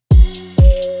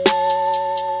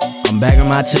back on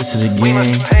my chest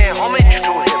again.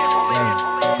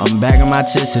 I'm back on my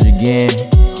chest again.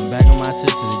 I'm back on my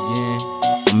chest again.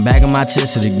 I'm back on my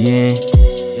chest again.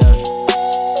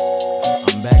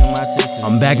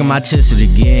 I'm back on my chest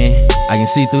again. I can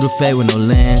see through the fade with no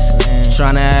lens.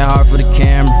 Tryna act hard for the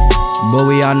camera, but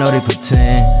we all know they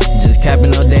pretend. Just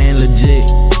capping up, they ain't legit.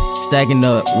 Stacking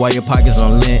up while your pockets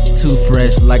on lint. Too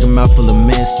fresh like a mouthful of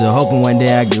mint. Still hoping one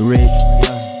day I get rich.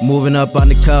 Moving up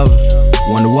undercover,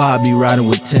 wonder why I be riding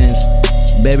with tents.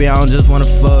 Baby, I don't just wanna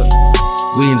fuck.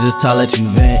 We can just talk, let you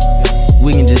vent.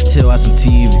 We can just chill, watch some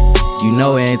TV. You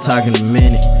know we ain't talking a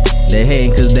minute. They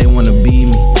hating cause they wanna be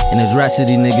me. In this rap shit,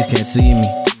 these niggas can't see me.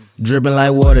 Dripping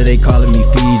like water, they calling me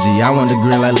Fiji. I want to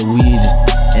grin like Luigi,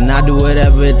 and I do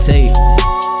whatever it takes.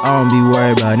 I don't be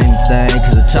worried about anything,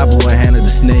 cause the chopper will handle the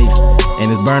snakes,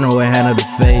 and this burner will handle the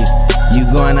face. You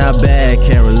going out bad,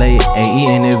 can't relate. Ain't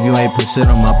eating if you ain't put shit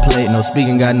on my plate. No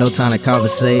speaking, got no time to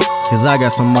conversate, cause I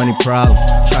got some money problems,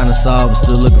 trying to solve and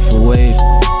still looking for ways,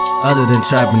 other than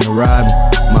trapping and robbing.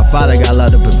 My father got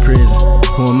locked up in prison.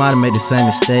 Who am I to make the same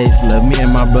mistakes? Left me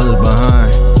and my brothers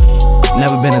behind.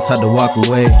 Never been the type to walk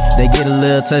away. They get a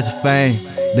little taste of fame,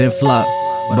 then flop,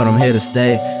 but I'm here to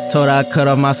stay. Told her I cut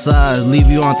off my sides, leave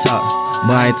you on top,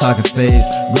 but I ain't talking phase.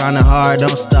 Grinding hard,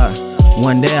 don't stop.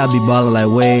 One day I'll be ballin' like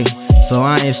Wade, so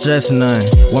I ain't stressing none.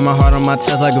 Wear my heart on my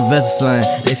chest like a vest sign.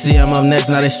 They see I'm up next,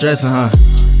 now they stressing, huh?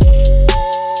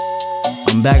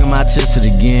 I'm back on my chest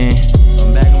again.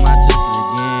 I'm back on my chest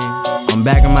again. I'm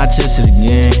back on my chest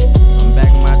again. I'm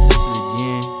back on my chest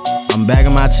again. I'm back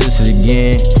on my chest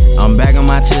again. I'm back on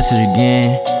my chest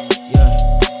again.